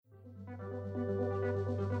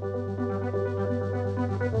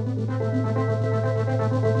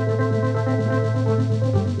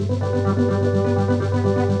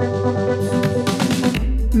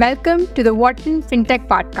Welcome to the Wharton Fintech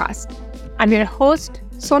Podcast. I'm your host,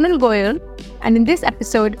 Sonal Goyal, and in this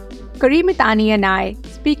episode, Kareem, Itani and I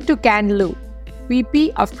speak to Kan Liu,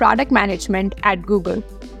 VP of Product Management at Google.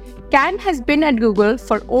 Kan has been at Google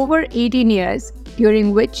for over 18 years,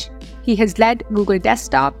 during which he has led Google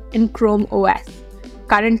Desktop and Chrome OS.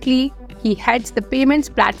 Currently, he heads the payments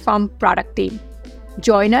platform product team.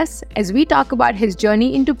 Join us as we talk about his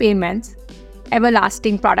journey into payments,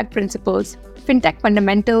 everlasting product principles, fintech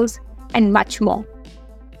fundamentals, and much more.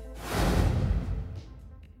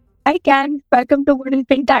 Hi, Kan. Welcome to Wharton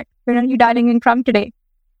Fintech. Where are you dialing in from today?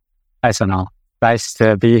 Hi, Sonal. Nice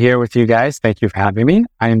to be here with you guys. Thank you for having me.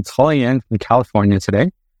 I am calling in from California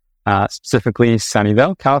today, specifically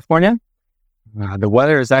Sunnyvale, California. The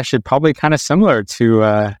weather is actually probably kind of similar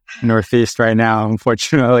to Northeast right now.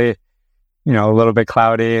 Unfortunately, a little bit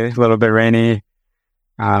cloudy, a little bit rainy,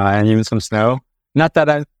 and even some snow. Not that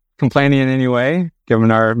I'm complaining in any way,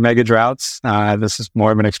 given our mega droughts. This is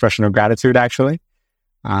more of an expression of gratitude, actually.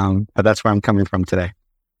 But that's where I'm coming from today.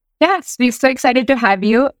 Yes, we're so excited to have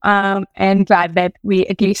you and glad that we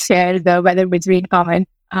at least share the weather between common.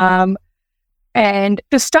 And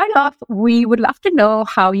to start off, we would love to know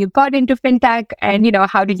how you got into fintech and,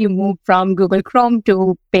 how did you move from Google Chrome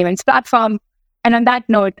to payments platform? And on that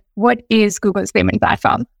note, what is Google's payment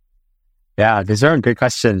platform? Yeah, these are good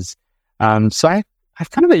questions. So I have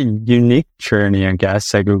kind of a unique journey, I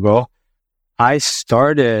guess, at Google. I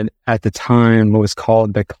started at the time what was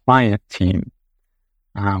called the client team,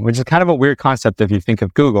 which is kind of a weird concept if you think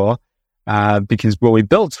of Google, because what we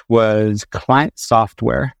built was client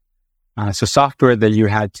software. So software that you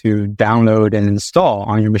had to download and install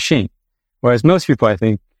on your machine. Whereas most people, I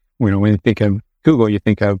think, when you think of Google, you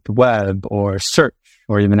think of the web or search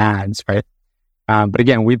or even ads, right? But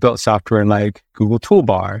again, we built software like Google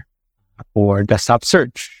Toolbar or desktop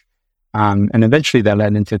search. And eventually that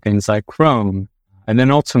led into things like Chrome and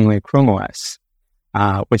then ultimately Chrome OS,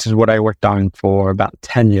 which is what I worked on for about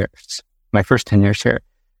 10 years, my first 10 years here.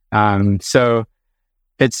 So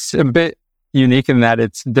it's a bit unique in that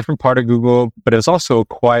it's a different part of Google, but it's also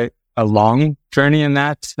quite a long journey in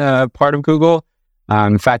that part of Google.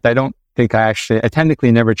 In fact, I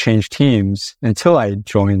technically never changed teams until I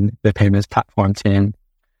joined the payments platform team.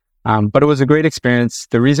 But it was a great experience.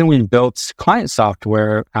 The reason we built client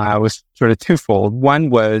software was sort of twofold. One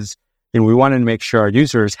was, we wanted to make sure our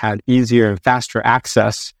users had easier and faster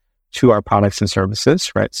access to our products and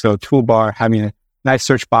services, right? So Toolbar, having a nice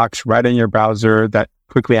search box right in your browser that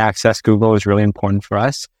quickly access Google is really important for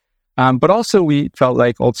us. But also we felt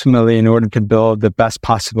like ultimately in order to build the best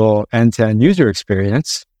possible end-to-end user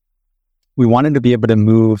experience, we wanted to be able to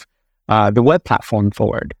move the web platform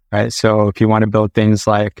forward, right? So if you want to build things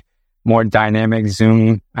like more dynamic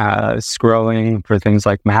zoom scrolling for things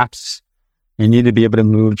like maps, you need to be able to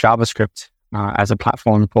move JavaScript as a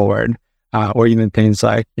platform forward, or even things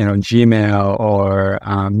like Gmail or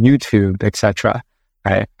YouTube, etc.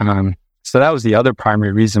 Right? So that was the other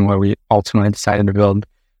primary reason why we ultimately decided to build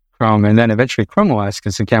Chrome and then eventually Chrome OS,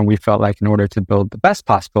 because again, we felt like in order to build the best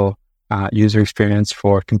possible user experience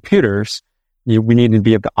for computers, we needed to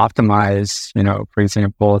be able to optimize, for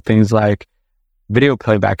example, things like video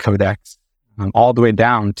playback codecs, all the way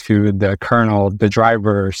down to the kernel, the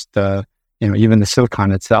drivers, even the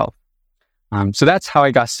silicon itself. So that's how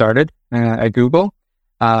I got started at Google.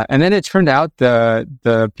 And then it turned out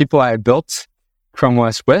the people I had built Chrome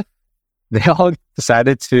OS with, they all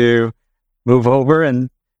decided to move over and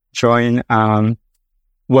join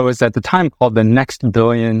what was at the time called the Next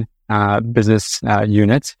Billion business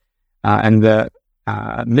unit. And the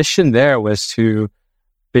mission there was to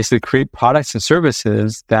basically create products and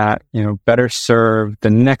services that, better serve the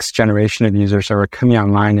next generation of users that were coming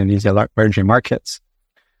online in these emerging markets.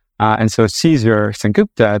 And so Caesar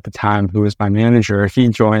Sengupta at the time, who was my manager, he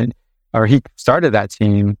started that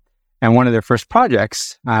team. And one of their first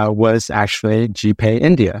projects was actually GPay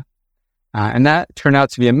India. And that turned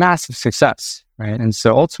out to be a massive success, right? And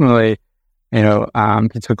so ultimately, he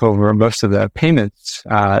took over most of the payments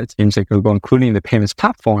teams at Google, including the payments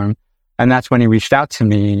platform. And that's when he reached out to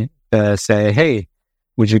me to say, hey,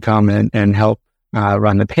 would you come and help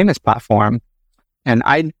run the payments platform? And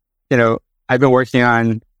I've been working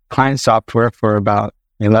on client software for about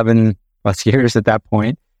 11 plus years at that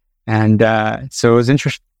point. And so it was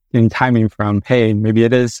interesting timing from, hey, maybe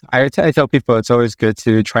it is. I tell people it's always good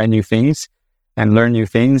to try new things and learn new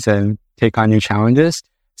things and take on new challenges.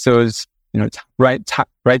 So it was, right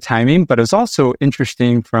timing, but it was also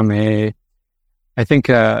interesting from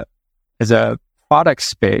as a product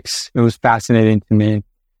space, it was fascinating to me.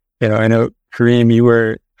 I know, Kareem, you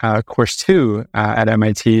were course 2 at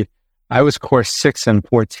MIT. I was course 6 and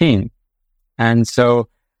 14. And so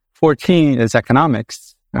 14 is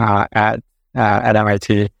economics at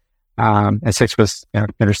MIT, and 6 was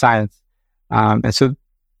computer science. And so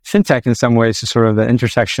fintech in some ways is sort of the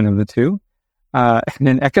intersection of the two. And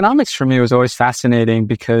then economics for me was always fascinating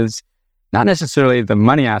because not necessarily the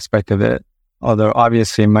money aspect of it, although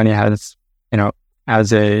obviously money has,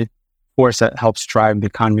 as a force that helps drive the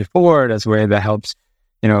economy forward, as a way that helps,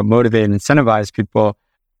 motivate and incentivize people.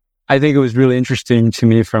 I think it was really interesting to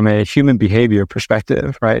me from a human behavior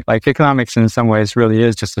perspective, right? Like economics in some ways really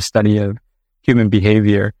is just a study of human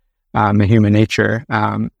behavior and human nature.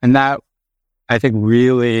 And that I think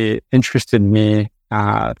really interested me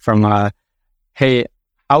from a, hey,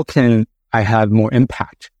 how can I have more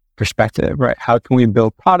impact perspective, right? How can we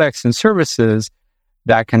build products and services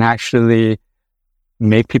that can actually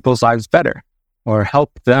make people's lives better or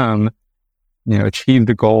help them, achieve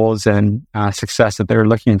the goals and success that they're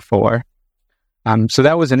looking for? So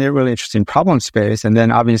that was a really interesting problem space. And then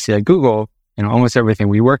obviously at Google, almost everything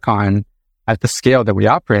we work on at the scale that we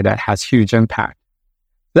operate at has huge impact.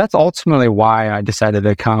 That's ultimately why I decided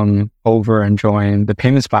to come over and join the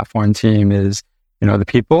payments platform team is, the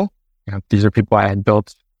people, these are people I had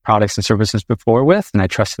built products and services before with, and I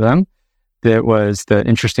trusted them. There was the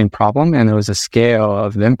interesting problem, and there was a scale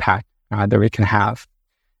of the impact that we can have.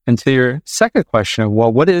 And to your second question of,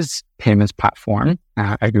 well, what is payments platform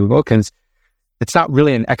at Google? Because it's not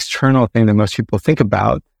really an external thing that most people think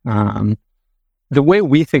about. The way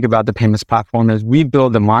we think about the payments platform is we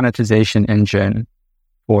build a monetization engine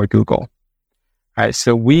for Google. All right,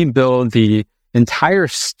 so we build the entire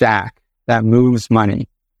stack that moves money,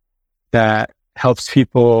 that helps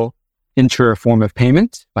people enter a form of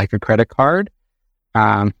payment, like a credit card,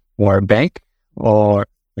 or a bank, or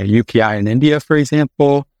a UPI in India, for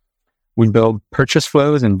example. We build purchase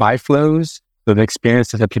flows and buy flows, so the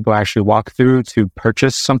experiences that people actually walk through to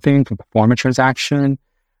purchase something, to perform a transaction.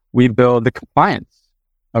 We build the compliance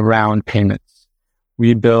around payments.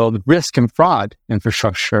 We build risk and fraud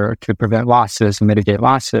infrastructure to prevent losses and mitigate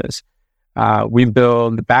losses. We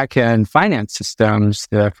build back-end finance systems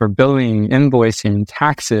for billing, invoicing,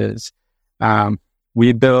 taxes.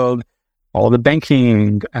 We build all the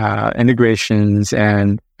banking integrations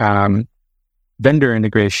and vendor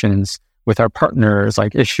integrations with our partners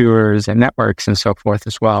like issuers and networks and so forth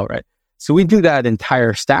as well, right? So we do that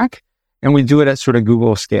entire stack, and we do it at sort of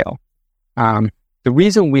Google scale. The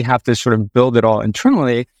reason we have to sort of build it all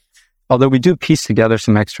internally, although we do piece together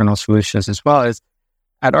some external solutions as well, is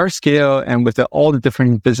at our scale and with all the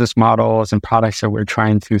different business models and products that we're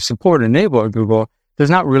trying to support and enable at Google,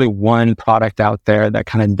 there's not really one product out there that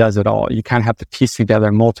kind of does it all. You kind of have to piece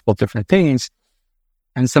together multiple different things.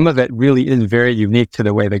 And some of it really is very unique to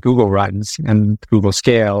the way that Google runs and Google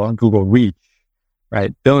scale and Google reach,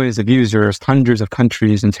 right? Billions of users, hundreds of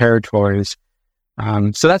countries and territories.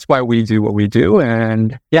 So that's why we do what we do.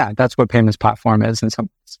 And yeah, that's what payments platform is in some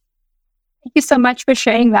ways. Thank you so much for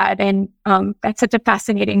sharing that. And that's such a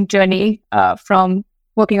fascinating journey from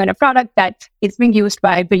working on a product that is being used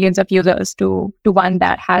by billions of users to one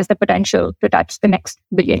that has the potential to touch the next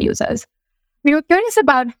billion users. We were curious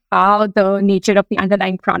about how the nature of the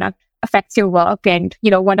underlying product affects your work and,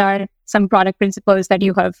 what are some product principles that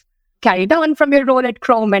you have carried on from your role at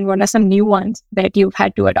Chrome and what are some new ones that you've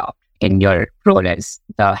had to adopt in your role as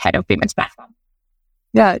the head of payments platform?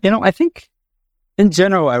 Yeah, I think in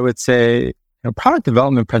general, I would say product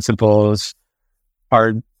development principles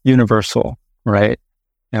are universal, right?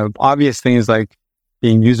 Obvious things like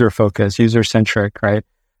being user-focused, user-centric, right?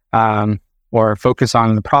 Or focus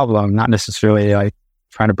on the problem, not necessarily like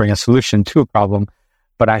trying to bring a solution to a problem,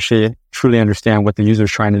 but actually truly understand what the user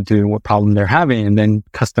is trying to do, what problem they're having, and then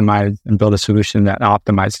customize and build a solution that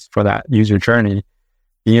optimizes for that user journey.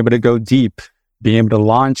 Being able to go deep, being able to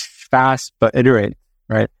launch fast, but iterate,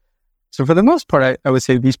 right? So for the most part, I would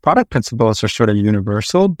say these product principles are sort of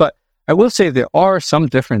universal, but I will say there are some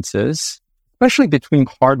differences, especially between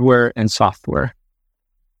hardware and software,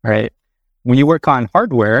 right? When you work on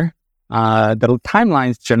hardware, the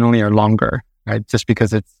timelines generally are longer, right? Just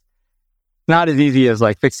because it's not as easy as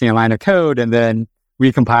like fixing a line of code and then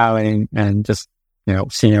recompiling and just,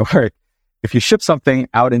 seeing it work. If you ship something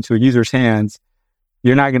out into a user's hands,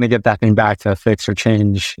 you're not going to get that thing back to fix or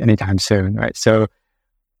change anytime soon, right? So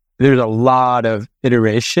there's a lot of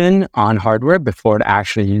iteration on hardware before it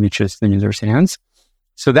actually reaches the user's hands.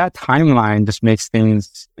 So that timeline just makes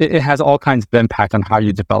things, it has all kinds of impact on how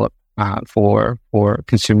you develop for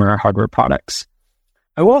consumer hardware products.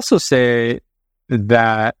 I will also say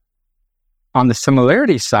that on the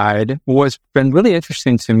similarity side, what's been really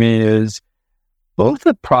interesting to me is both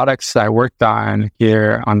the products I worked on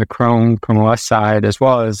here on the Chrome OS side, as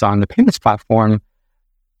well as on the payments platform,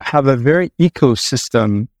 have a very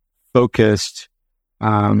ecosystem focused,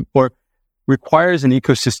 or requires an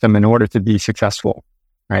ecosystem in order to be successful,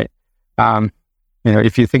 right?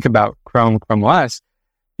 If you think about Chrome OS,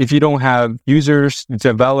 if you don't have users,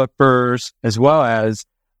 developers, as well as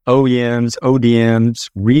OEMs,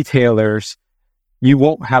 ODMs, retailers, you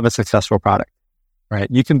won't have a successful product, right?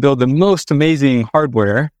 You can build the most amazing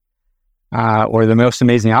hardware or the most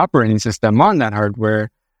amazing operating system on that hardware,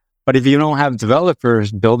 but if you don't have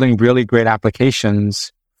developers building really great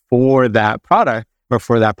applications for that product or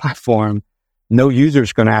for that platform, no user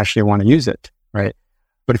is going to actually want to use it, right?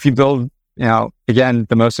 But if you build, again,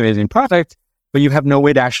 the most amazing product, but you have no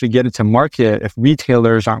way to actually get it to market, if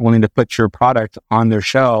retailers aren't willing to put your product on their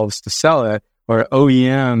shelves to sell it, or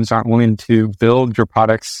OEMs aren't willing to build your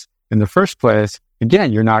products in the first place,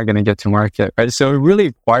 again, you're not going to get to market, right? So it really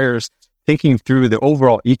requires thinking through the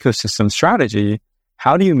overall ecosystem strategy.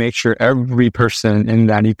 How do you make sure every person in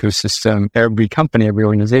that ecosystem, every company, every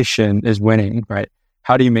organization is winning, right?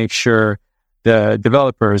 How do you make sure the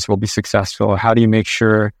developers will be successful? How do you make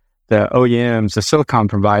sure the OEMs, the silicon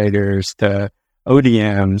providers, the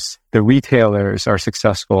ODMs, the retailers are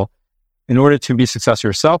successful? In order to be successful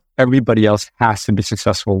yourself, everybody else has to be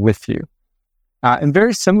successful with you. And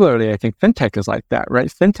very similarly, I think fintech is like that, right?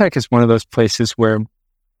 Fintech is one of those places where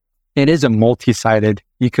it is a multi-sided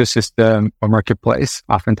ecosystem or marketplace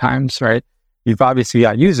oftentimes, right? You've obviously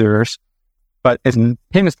got users, but in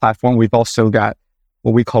payments platform, we've also got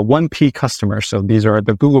what we call 1P customers. So these are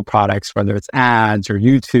the Google products, whether it's ads or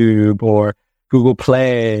YouTube or Google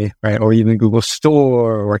Play, right? Or even Google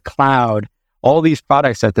Store or Cloud. All these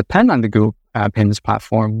products that depend on the Google payments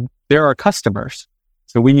platform, they're our customers.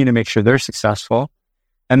 So we need to make sure they're successful.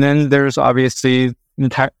 And then there's obviously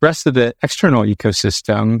the rest of the external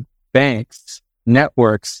ecosystem, banks,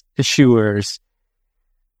 networks, issuers,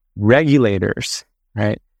 regulators,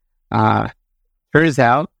 right? Turns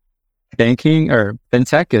out banking or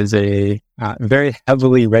fintech is a very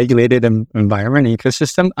heavily regulated environment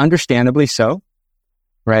ecosystem, understandably so,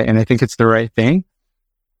 right? And I think it's the right thing,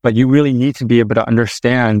 but you really need to be able to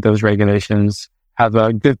understand those regulations, have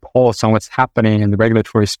a good pulse on what's happening in the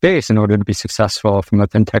regulatory space in order to be successful from a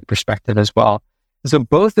fintech perspective as well. So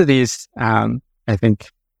both of these, I think,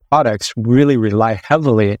 products really rely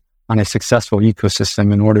heavily on a successful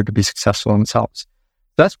ecosystem in order to be successful themselves.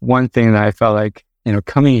 That's one thing that I felt like,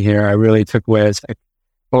 coming here, I really took away as,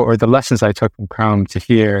 or the lessons I took from Chrome to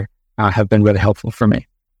here have been really helpful for me.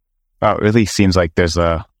 Wow, it really seems like there's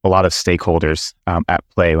a lot of stakeholders at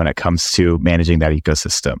play when it comes to managing that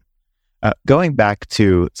ecosystem. Going back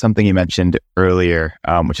to something you mentioned earlier,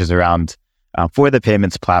 which is around for the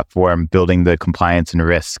payments platform, building the compliance and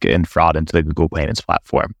risk and fraud into the Google Payments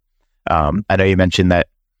platform. I know you mentioned that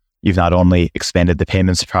you've not only expanded the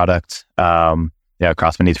payments product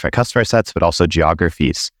across many different customer sets, but also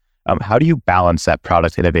geographies. How do you balance that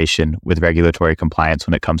product innovation with regulatory compliance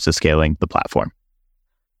when it comes to scaling the platform?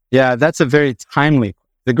 Yeah, that's a great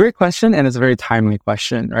question, and it's a very timely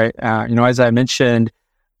question, right? As I mentioned,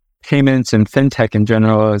 payments and fintech in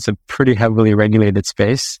general is a pretty heavily regulated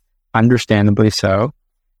space, understandably so,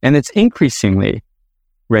 and it's increasingly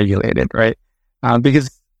regulated, right?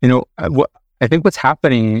 Because I think what's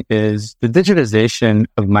happening is the digitization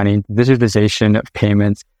of money, digitization of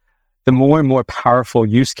payments, the more and more powerful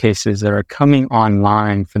use cases that are coming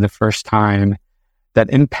online for the first time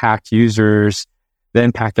that impact users, that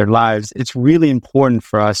impact their lives. It's really important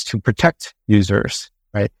for us to protect users,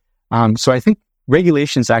 right? So I think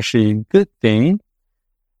regulation is actually a good thing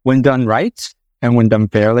when done right and when done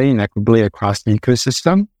fairly and equitably across the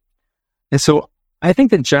ecosystem. And so I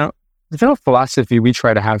think the general philosophy we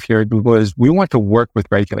try to have here at Google is we want to work with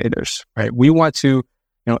regulators, right? We want to,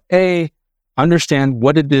 understand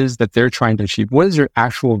what it is that they're trying to achieve. What is their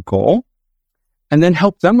actual goal? And then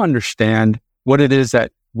help them understand what it is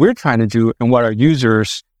that we're trying to do and what our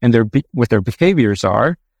users and what their behaviors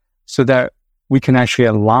are, so that we can actually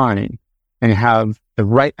align and have the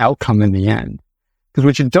right outcome in the end. Because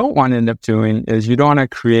what you don't want to end up doing is you don't want to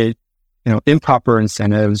create, improper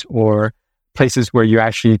incentives or places where you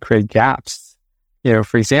actually create gaps.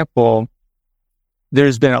 For example,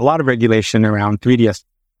 there's been a lot of regulation around 3D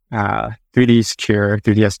Secure,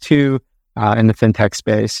 3DS2 in the fintech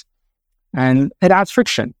space, and it adds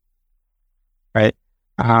friction, right?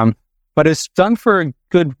 But it's done for a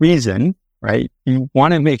good reason, right? You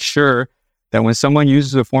want to make sure that when someone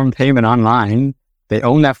uses a form of payment online, they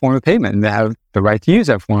own that form of payment and they have the right to use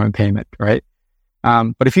that form of payment, right?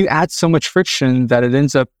 But if you add so much friction that it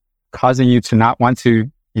ends up causing you to not want to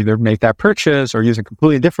either make that purchase or use a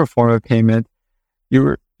completely different form of payment,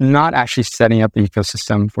 you're not actually setting up the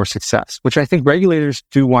ecosystem for success, which I think regulators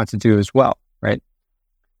do want to do as well, right?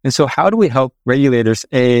 And so how do we help regulators,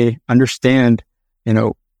 understand,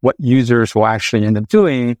 what users will actually end up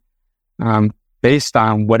doing based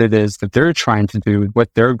on what it is that they're trying to do,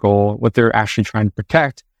 what their goal, what they're actually trying to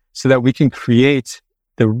protect, so that we can create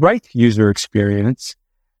the right user experience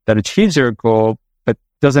that achieves their goal, but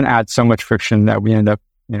doesn't add so much friction that we end up,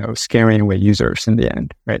 scaring away users in the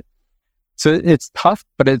end, right? So it's tough,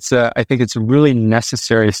 but I think it's a really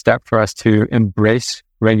necessary step for us to embrace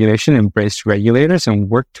regulation, embrace regulators, and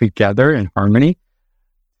work together in harmony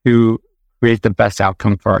to create the best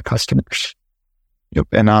outcome for our customers. Yep.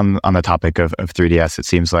 And on the topic of 3DS, it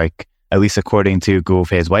seems like, at least according to Google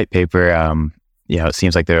Pay's white paper, it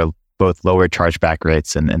seems like there are both lower chargeback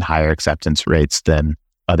rates and higher acceptance rates than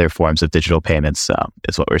other forms of digital payments,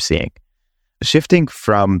 is what we're seeing. Shifting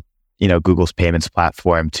from, Google's payments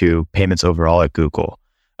platform to payments overall at Google,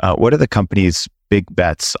 what are the company's big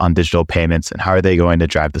bets on digital payments, and how are they going to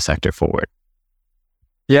drive the sector forward?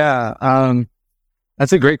 Yeah,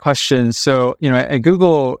 that's a great question. So, at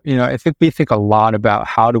Google, I think we think a lot about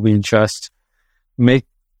how do we just make,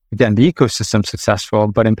 again, the ecosystem successful,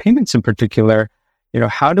 but in payments in particular,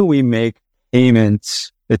 how do we make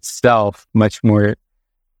payments itself much more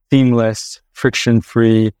seamless,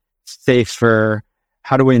 friction-free, safer?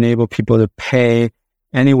 How do we enable people to pay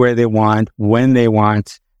anywhere they want, when they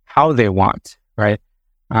want, how they want, right?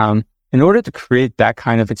 In order to create that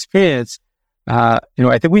kind of experience, I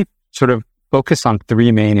think we sort of focus on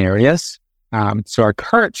three main areas. So our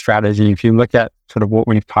current strategy, if you look at sort of what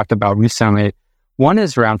we've talked about recently, one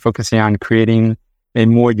is around focusing on creating a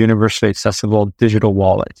more universally accessible digital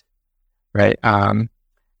wallet, right?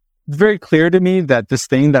 It's very clear to me that this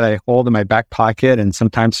thing that I hold in my back pocket, and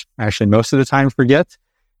sometimes actually most of the time forget,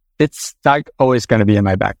 it's not always going to be in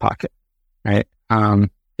my back pocket, right?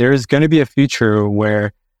 There is going to be a future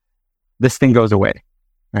where this thing goes away,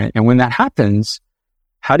 right? And when that happens,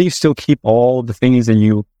 how do you still keep all the things that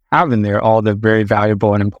you have in there, all the very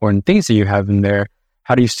valuable and important things that you have in there?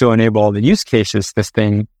 How do you still enable all the use cases this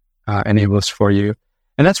thing enables for you?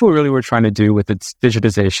 And that's what really we're trying to do with its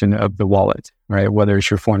digitization of the wallet, right? Whether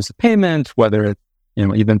it's your forms of payment, whether it's,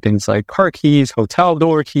 even things like car keys, hotel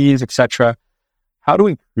door keys, etc. How do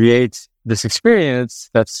we create this experience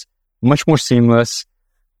that's much more seamless,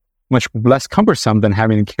 much less cumbersome than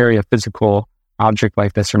having to carry a physical object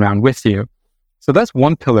like this around with you? So that's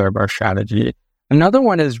one pillar of our strategy. Another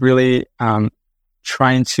one is really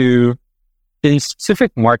trying to, in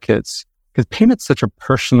specific markets, because payment's such a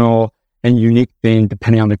personal and unique thing,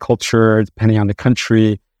 depending on the culture, depending on the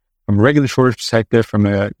country, from a regulatory perspective, from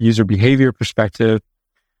a user behavior perspective,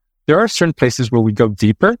 there are certain places where we go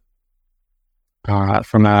deeper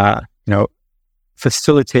from a,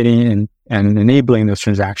 facilitating and enabling those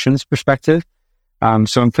transactions perspective.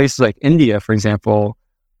 So in places like India, for example,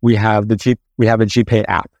 we have a GPay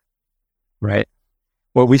app, right?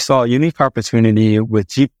 Well, we saw a unique opportunity with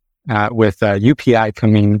UPI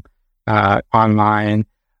coming online,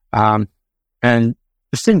 and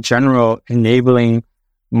just in general, enabling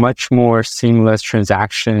much more seamless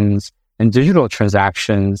transactions and digital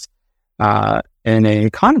transactions in an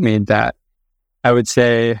economy that I would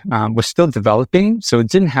say was still developing. So it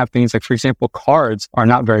didn't have things like, for example, cards are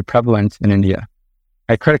not very prevalent in India.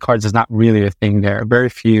 Right? Credit cards is not really a thing there. Very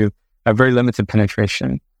few, very limited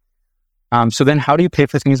penetration. So then how do you pay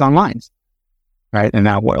for things online, right, in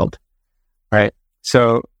that world, right?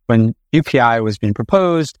 So when UPI was being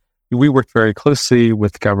proposed, we worked very closely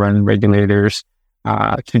with government regulators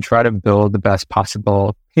to try to build the best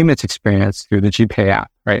possible payments experience through the GPay app,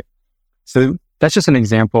 right? So that's just an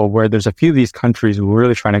example where there's a few of these countries where we're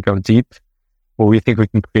really trying to go deep, where we think we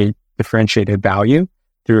can create differentiated value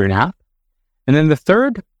through an app. And then the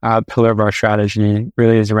third pillar of our strategy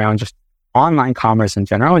really is around just online commerce in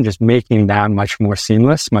general and just making that much more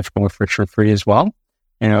seamless, much more friction-free as well.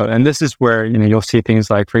 And this is where, you'll see things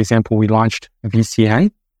like, for example, we launched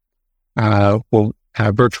VCN, we'll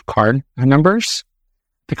have virtual card numbers.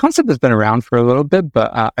 The concept has been around for a little bit,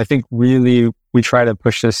 but I think really we try to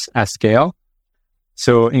push this at scale.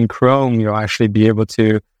 So in Chrome, you'll actually be able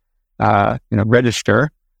to,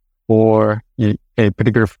 register for a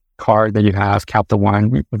particular card that you have, Capital One.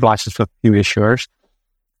 We've launched this with a few issuers.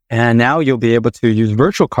 And now you'll be able to use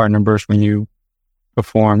virtual card numbers when you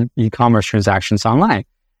perform e-commerce transactions online.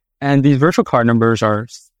 And these virtual card numbers are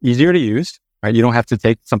easier to use, right? You don't have to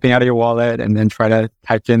take something out of your wallet and then try to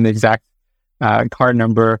type in the exact card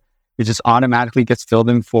number. It just automatically gets filled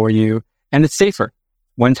in for you. And it's safer.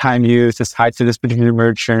 one-time use. It's tied to this particular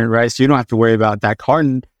merchant, right? So you don't have to worry about that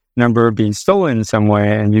card number being stolen in some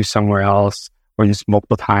way and used somewhere else or used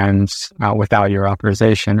multiple times without your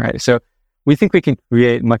authorization, right? So we think we can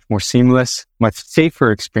create much more seamless, much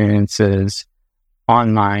safer experiences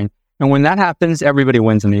online. And when that happens, everybody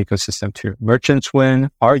wins in the ecosystem too. Merchants win,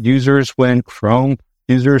 our users win, Chrome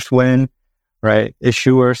users win, right?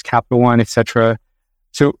 Issuers, Capital One, etc.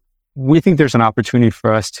 So we think there's an opportunity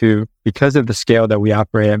for us to, because of the scale that we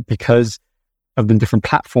operate at, because of the different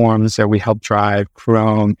platforms that we help drive,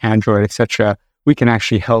 Chrome, Android, etc., we can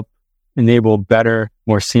actually help enable better,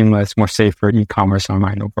 more seamless, more safer e-commerce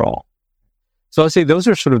online overall. So I'll say those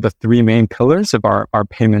are sort of the three main pillars of our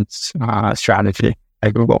payments strategy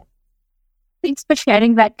at Google. Thanks for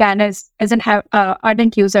sharing that, Kan, as an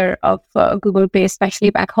ardent user of Google Pay,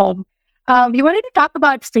 especially back home. We wanted to talk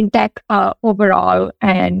about fintech overall,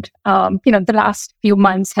 and the last few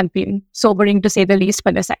months have been sobering to say the least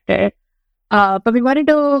for the sector. But we wanted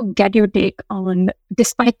to get your take on,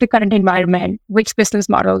 despite the current environment, which business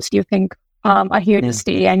models do you think are here to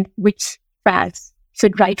stay, and which fads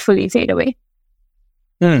should rightfully fade away?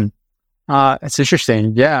 It's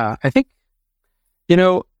interesting. Yeah, I think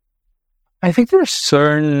there are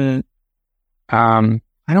certain, I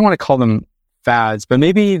don't want to call them fads, but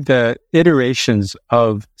maybe the iterations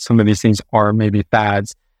of some of these things are maybe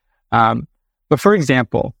fads. But for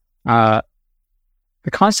example, the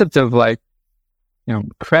concept of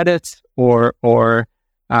credit or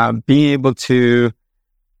being able to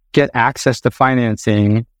get access to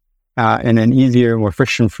financing in an easier, more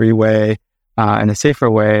friction-free way, in a safer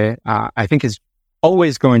way, I think is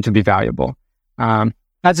always going to be valuable.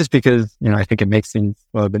 Not just because, I think it makes things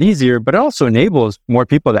a little bit easier, but it also enables more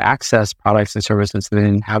people to access products and services they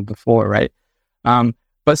didn't have before, right?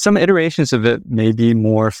 But some iterations of it may be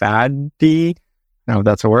more fad-y, if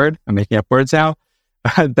that's a word, I'm making up words now,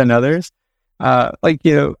 than others. And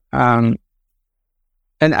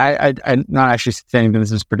I'm not actually saying that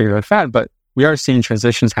this is a particular fad, but we are seeing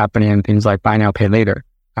transitions happening in things like buy now, pay later,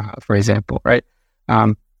 for example, right?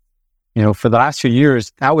 For the last few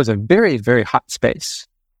years, that was a very, very hot space,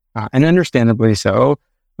 and understandably so,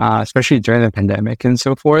 especially during the pandemic and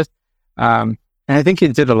so forth. And I think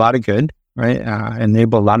it did a lot of good, right?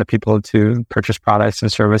 Enabled a lot of people to purchase products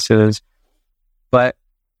and services. But,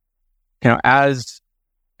 as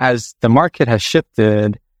the market has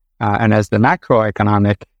shifted, and as the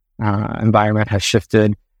macroeconomic environment has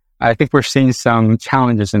shifted, I think we're seeing some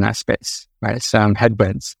challenges in that space, right? Some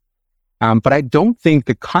headwinds. But I don't think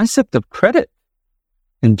the concept of credit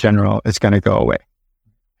in general is going to go away.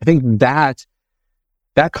 I think that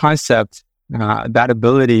concept, that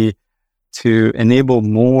ability to enable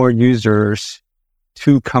more users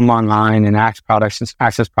to come online and access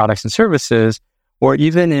products and services, or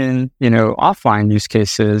even in offline use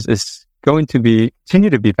cases, is going to continue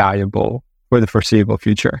to be valuable for the foreseeable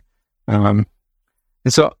future. And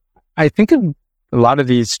so I think of a lot of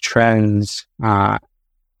these trends.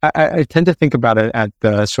 I tend to think about it at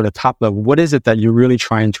the sort of top level. What is it that you're really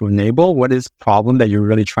trying to enable? What is the problem that you're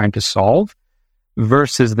really trying to solve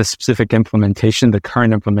versus the specific implementation, the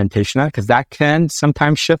current implementation? Because that can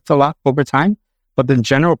sometimes shift a lot over time. But the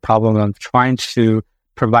general problem of trying to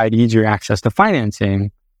provide easier access to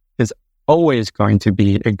financing is always going to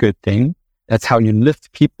be a good thing. That's how you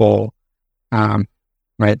lift people,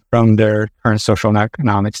 right, from their current social and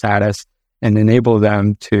economic status and enable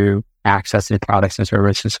them to access the products and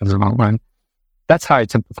services in the long run. That's how I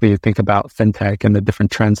typically think about fintech and the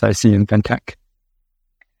different trends I see in fintech.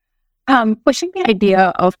 Pushing the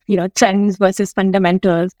idea of trends versus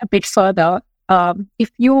fundamentals a bit further, if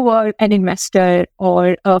you were an investor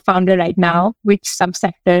or a founder right now, which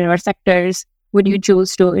subsector or sectors would you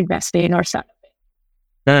choose to invest in or start up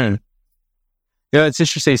in? Yeah, it's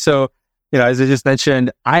interesting. So, as I just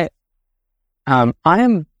mentioned, I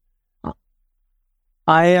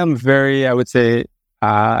am very, I would say,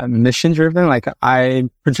 mission driven. Like, I'm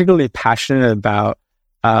particularly passionate about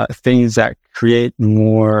things that create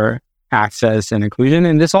more access and inclusion.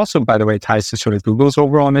 And this also, by the way, ties to sort of Google's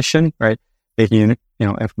overall mission, right? Making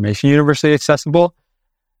information universally accessible.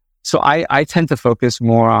 So I tend to focus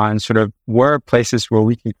more on sort of where are places where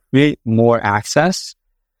we can create more access,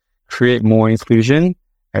 create more inclusion.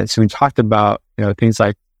 Right? So we talked about things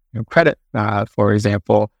like credit, for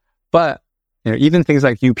example, but even things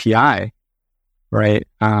like UPI, right,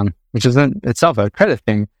 which isn't itself a credit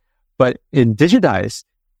thing, but it digitized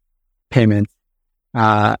payments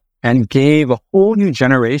and gave a whole new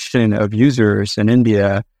generation of users in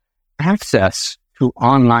India access to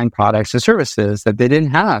online products and services that they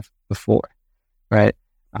didn't have before, right?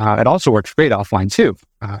 It also works great offline too,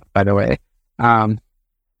 by the way.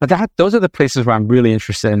 But those are the places where I'm really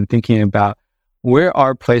interested in thinking about where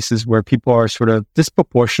are places where people are sort of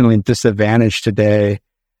disproportionately disadvantaged today,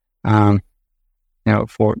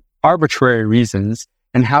 for arbitrary reasons,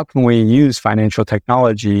 and how can we use financial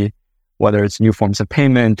technology, whether it's new forms of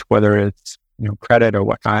payment, whether it's credit or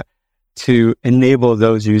whatnot, to enable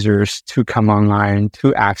those users to come online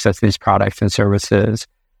to access these products and services.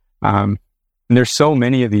 And there's so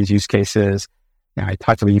many of these use cases. I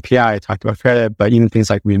talked about UPI, I talked about credit, but even things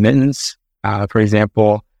like remittance, for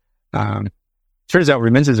example. Turns out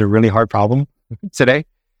remittance is a really hard problem today.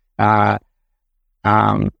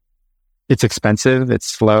 It's expensive, it's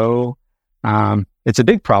slow. It's a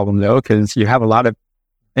big problem though, because you have a lot of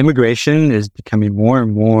immigration is becoming more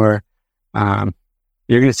and more,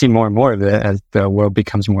 you're going to see more and more of it as the world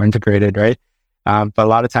becomes more integrated, right? But a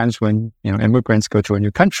lot of times when, immigrants go to a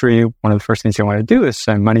new country, one of the first things they want to do is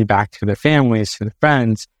send money back to their families, to their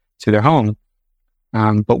friends, to their home.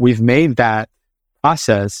 But we've made that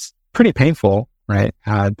process pretty painful, right?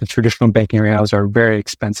 The traditional banking rails are very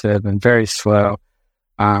expensive and very slow.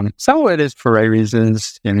 Some of it is for right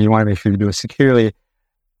reasons, you want to make sure you do it securely,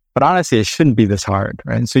 but honestly, it shouldn't be this hard,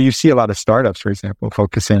 right? And so you see a lot of startups, for example,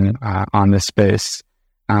 focusing on this space.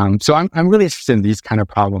 So I'm really interested in these kind of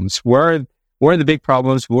problems. Where are the big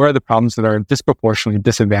problems? Where are the problems that are disproportionately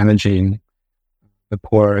disadvantaging the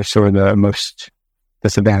poorest or the most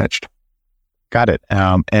disadvantaged? Got it.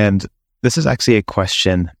 And this is actually a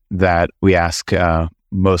question that we ask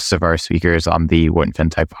most of our speakers on the What in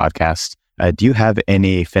FinTech podcast. Do you have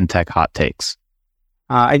any FinTech hot takes?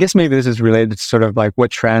 I guess maybe this is related to sort of like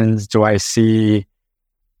what trends do I see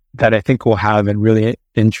that I think will have a really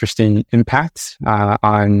interesting impact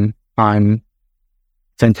on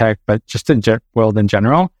FinTech, but just in world in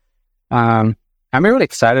general. I'm really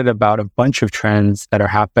excited about a bunch of trends that are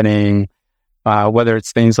happening, whether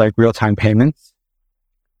it's things like real-time payments,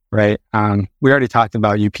 right? We already talked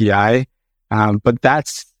about UPI, but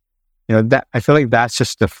that's, that I feel like that's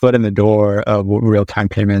just the foot in the door of what real-time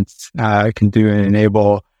payments can do and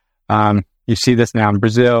enable. You see this now in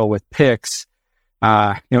Brazil with Pix.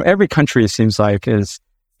 Every country seems like has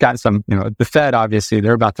got some, the Fed, obviously,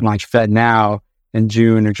 they're about to launch Fed now in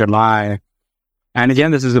June or July. And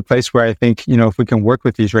again, this is a place where I think, if we can work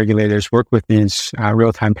with these regulators, work with these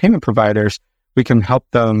real-time payment providers, we can help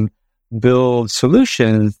them build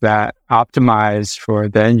solutions that optimize for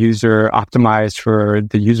the end user, optimize for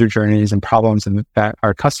the user journeys and problems that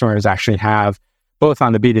our customers actually have, both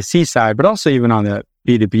on the B2C side, but also even on the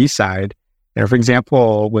B2B side. For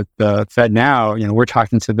example, with the Fed now, we're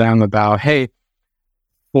talking to them about, hey,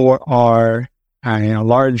 for our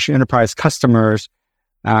large enterprise customers,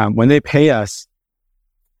 when they pay us,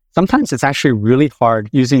 sometimes it's actually really hard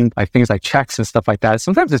using like things like checks and stuff like that.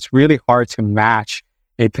 Sometimes it's really hard to match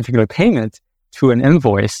a particular payment to an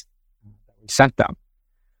invoice that we sent them.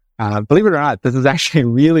 Believe it or not, this is actually a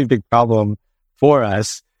really big problem for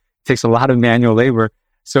us. It takes a lot of manual labor.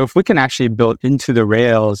 So if we can actually build into the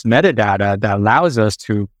Rails metadata that allows us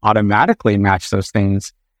to automatically match those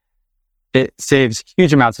things, it saves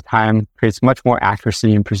huge amounts of time, creates much more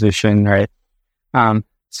accuracy and precision, right?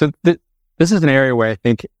 So this is an area where I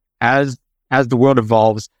think as the world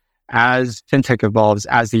evolves, as FinTech evolves,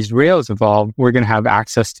 as these Rails evolve, we're going to have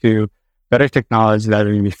access to better technology that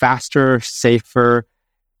are going to be faster, safer,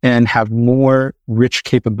 and have more rich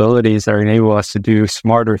capabilities that enable us to do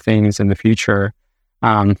smarter things in the future.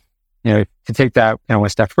 To take that one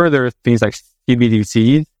step further, things like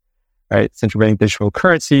CBDCs, right, central bank digital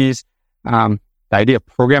currencies, the idea of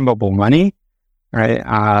programmable money,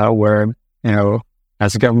 right, where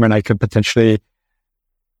as a government, I could potentially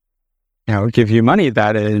give you money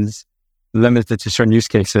that is limited to certain use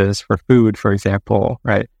cases for food, for example,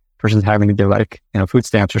 right? Person's having to give food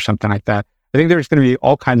stamps or something like that. I think there's going to be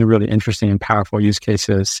all kinds of really interesting and powerful use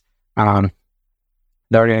cases that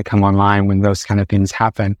are going to come online when those kind of things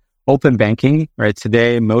happen. Open banking, right?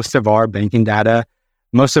 Today, most of our banking data,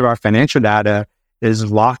 most of our financial data is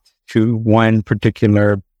locked to one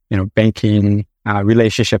particular, banking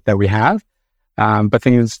relationship that we have. But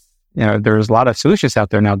things, there's a lot of solutions out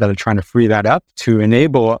there now that are trying to free that up to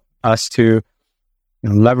enable us to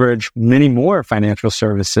leverage many more financial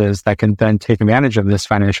services that can then take advantage of this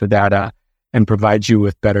financial data and provide you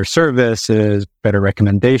with better services, better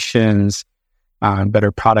recommendations,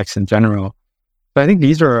 better products in general. But I think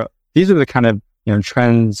these are the kind of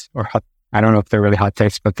trends, or I don't know if they're really hot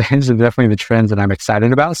takes, but these are definitely the trends that I'm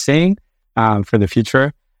excited about seeing for the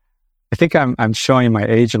future. I think I'm showing my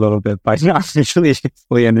age a little bit by not actually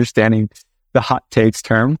fully understanding the hot takes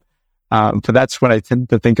term. But that's what I tend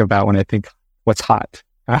to think about when I think what's hot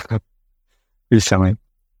recently.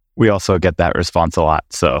 we also get that response a lot.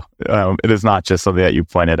 So it is not just something that you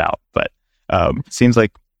pointed out, but seems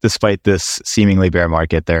like despite this seemingly bear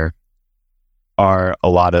market, there are a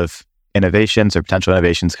lot of innovations or potential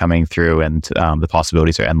innovations coming through, and the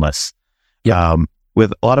possibilities are endless. Yeah.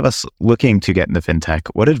 With a lot of us looking to get into fintech,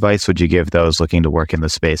 what advice would you give those looking to work in the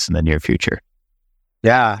space in the near future?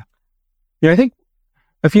 Yeah. I think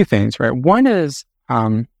a few things, right? One is,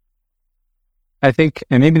 I think,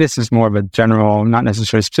 and maybe this is more of a general, not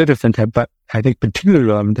necessarily specific to fintech, but I think particularly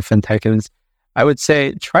relevant to fintech is, I would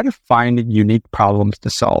say, try to find unique problems to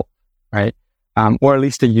solve, right? Or at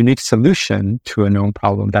least a unique solution to a known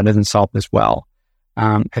problem that isn't solved as well.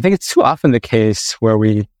 I think it's too often the case where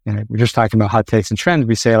we're just talking about hot takes and trends.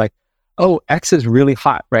 We say like, oh, X is really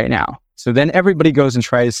hot right now. So then everybody goes and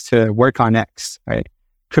tries to work on X, right?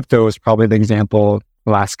 Crypto is probably the example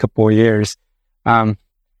the last couple of years. But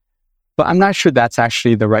I'm not sure that's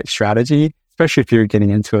actually the right strategy, especially if you're getting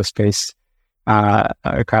into a space, a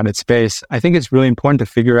crowded space. I think it's really important to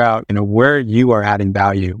figure out, where you are adding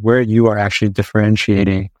value, where you are actually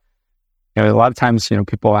differentiating. A lot of times,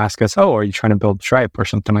 people ask us, oh, are you trying to build Stripe or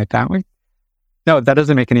something like that? No, that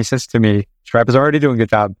doesn't make any sense to me. Stripe is already doing a good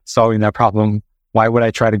job solving that problem. Why would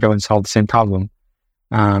I try to go and solve the same problem?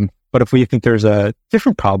 But if we think there's a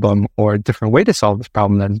different problem or a different way to solve this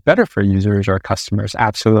problem that is better for users or customers,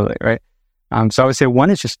 absolutely, right? So I would say one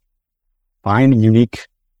is just find unique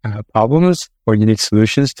problems or unique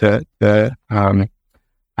solutions to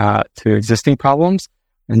existing problems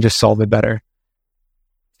and just solve it better.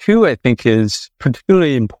 Two, I think, is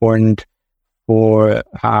particularly important for,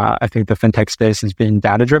 I think the fintech space is being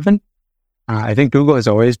data-driven. I think Google has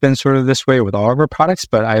always been sort of this way with all of our products,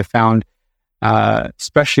 but I found,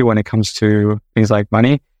 especially when it comes to things like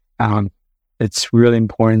money, it's really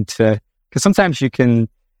important because sometimes you can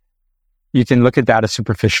look at data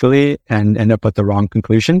superficially and end up with the wrong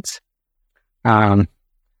conclusions,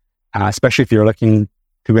 especially if you're looking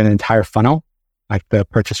through an entire funnel, like the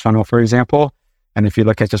purchase funnel, for example. And if you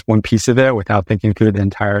look at just one piece of it without thinking through the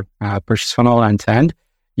entire purchase funnel end to end,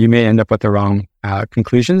 you may end up with the wrong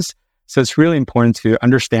conclusions. So it's really important to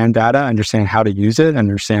understand data, understand how to use it,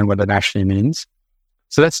 understand what it actually means.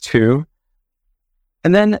 So that's two.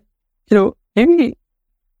 And then, maybe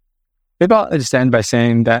I'll just end by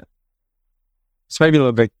saying that this might be a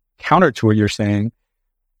little bit counter to what you're saying,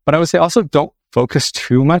 but I would say also don't focus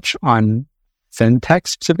too much on fintech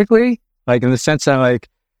specifically, like in the sense that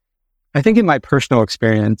I think in my personal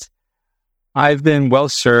experience, I've been well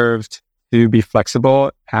served to be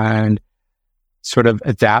flexible and sort of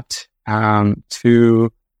adapt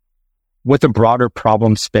to what the broader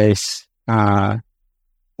problem space or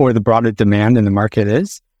the broader demand in the market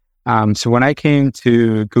is. So when I came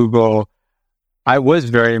to Google, I was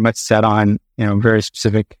very much set on, very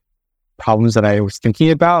specific problems that I was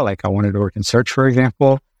thinking about. Like I wanted to work in search, for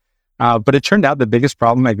example. But it turned out the biggest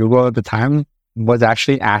problem at Google at the time was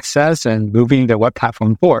actually access and moving the web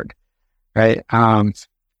platform forward, right?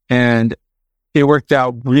 And it worked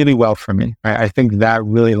out really well for me, right? I think that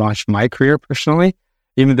really launched my career personally,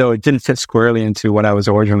 even though it didn't fit squarely into what I was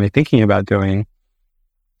originally thinking about doing.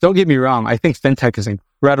 Don't get me wrong. I think fintech is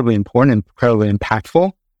incredibly important and incredibly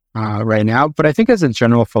impactful right now. But I think as a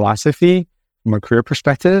general philosophy, from a career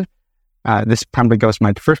perspective, this probably goes to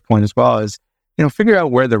my first point as well, is, figure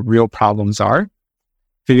out where the real problems are,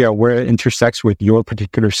 figure out where it intersects with your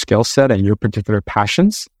particular skill set and your particular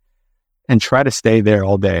passions, and try to stay there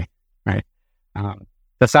all day, right?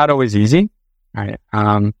 That's not always easy, right?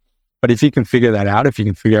 But if you can figure that out, if you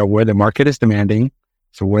can figure out where the market is demanding,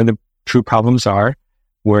 so where the true problems are,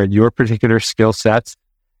 where your particular skill sets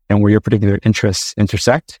and where your particular interests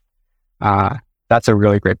intersect, that's a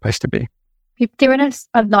really great place to be. You've given us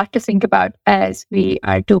a lot to think about as we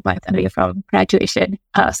are 2 months away from graduation.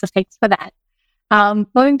 So thanks for that.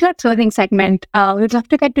 Moving to our closing segment, we'd love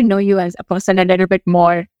to get to know you as a person a little bit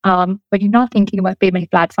more. When you're not thinking about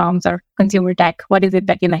payment platforms or consumer tech, what is it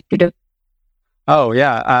that you like to do? Oh,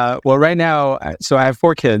 yeah. Well, right now, so I have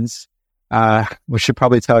 4 kids, which should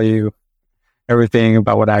probably tell you everything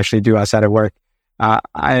about what I actually do outside of work. I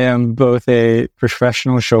am both a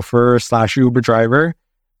professional chauffeur / Uber driver,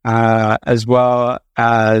 as well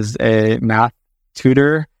as a math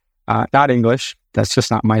tutor, not English. That's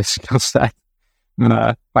just not my skill set.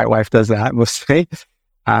 My wife does that mostly.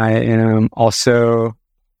 I am also,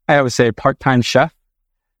 I would say, part-time chef.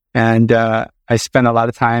 And I spend a lot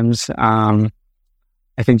of times, I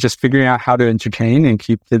think, just figuring out how to entertain and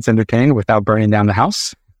keep kids entertained without burning down the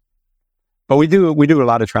house. But we do a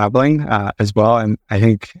lot of traveling as well. And I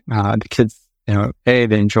think the kids, A,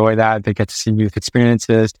 they enjoy that. They get to see youth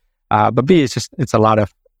experiences. But B, it's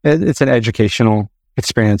an educational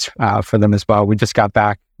experience for them as well. We just got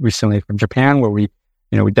back recently from Japan, where we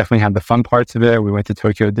definitely had the fun parts of it. We went to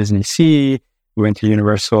Tokyo Disney Sea. We went to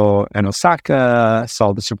Universal in Osaka,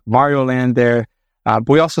 saw the Super Mario Land there. But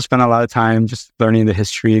we also spent a lot of time just learning the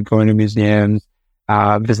history, going to museums,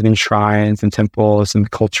 visiting shrines and temples, and the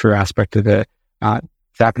culture aspect of it.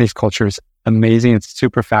 Japanese culture is amazing. It's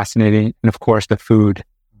super fascinating. And of course, the food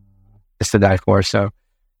is to die for. So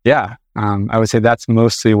yeah, I would say that's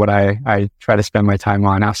mostly what I try to spend my time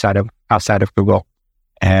on outside of Google.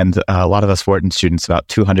 And a lot of us Wharton students, about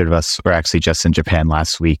 200 of us, were actually just in Japan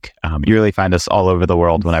last week. You really find us all over the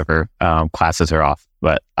world whenever classes are off.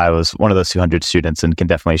 But I was one of those 200 students and can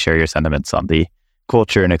definitely share your sentiments on the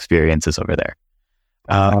culture and experiences over there.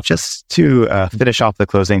 Just to finish off the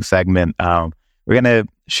closing segment, we're going to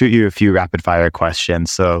shoot you a few rapid fire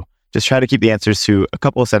questions. So just try to keep the answers to a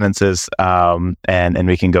couple of sentences and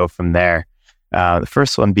we can go from there. The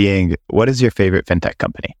first one being, what is your favorite fintech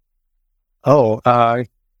company? Oh,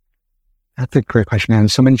 that's a great question, man.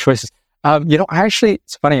 There's so many choices.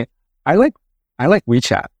 It's funny. I like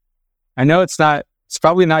WeChat. I know it's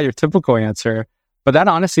probably not your typical answer, but that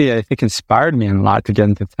honestly, I think inspired me a lot to get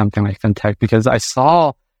into something like fintech, because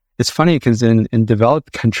it's funny because in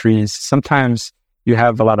developed countries, sometimes you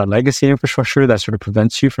have a lot of legacy infrastructure that sort of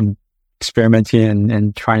prevents you from experimenting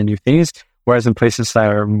and trying new things. Whereas in places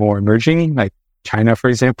that are more emerging, like China, for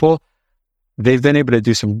example, they've been able to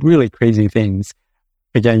do some really crazy things.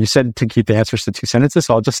 Again, you said to keep the answers to 2 sentences,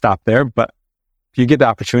 so I'll just stop there. But if you get the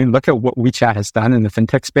opportunity, look at what WeChat has done in the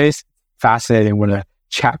fintech space. Fascinating what a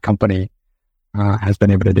chat company has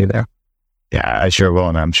been able to do there. Yeah, I sure will.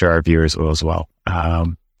 And I'm sure our viewers will as well.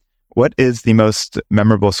 What is the most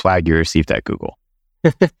memorable swag you received at Google?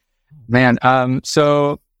 Man,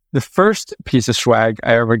 so the first piece of swag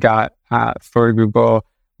I ever got for Google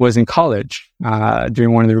was in college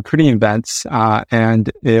during one of the recruiting events,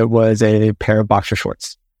 and it was a pair of boxer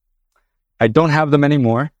shorts. I don't have them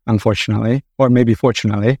anymore, unfortunately, or maybe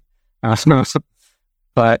fortunately.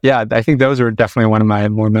 But yeah, I think those were definitely one of my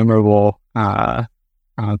more memorable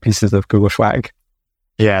pieces of Google swag.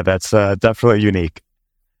 Yeah, that's definitely unique.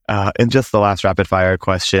 And just the last rapid fire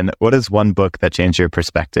question, what is one book that changed your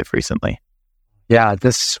perspective recently? Yeah, I've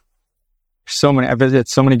visited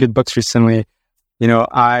so many good books recently.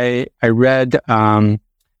 I read,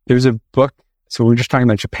 there's a book, so we're just talking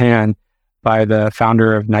about Japan, by the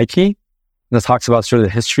founder of Nike, that talks about sort of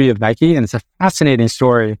the history of Nike. And it's a fascinating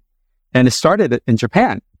story. And it started in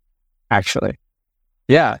Japan, actually.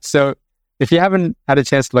 Yeah. So if you haven't had a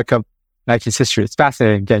chance to look up Nike's history, it's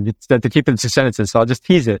fascinating. Again, you said to keep it in 2 sentences, so I'll just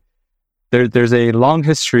tease it. There's a long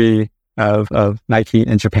history of Nike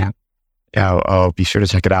in Japan. Yeah, I'll be sure to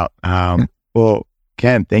check it out. Well,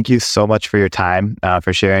 Ken, thank you so much for your time,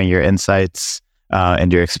 for sharing your insights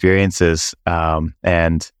and your experiences,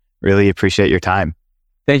 and really appreciate your time.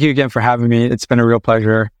 Thank you again for having me. It's been a real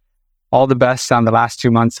pleasure. All the best on the last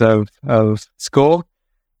 2 months of school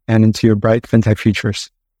and into your bright fintech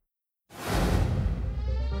futures.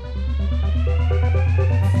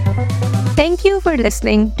 Thank you for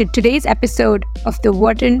listening to today's episode of the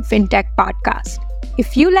Wharton FinTech Podcast.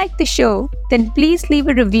 If you like the show, then please leave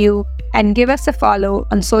a review and give us a follow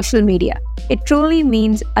on social media. It truly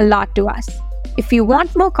means a lot to us. If you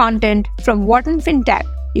want more content from Wharton FinTech,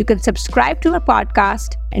 you can subscribe to our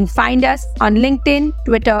podcast and find us on LinkedIn,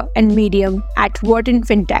 Twitter, and Medium at Wharton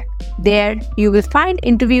FinTech. There, you will find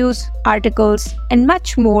interviews, articles, and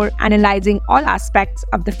much more analyzing all aspects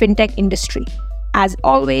of the fintech industry. As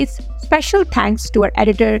always, special thanks to our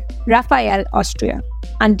editor, Rafael Austria.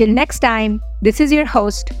 Until next time, this is your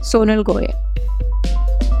host, Sonal Goyal.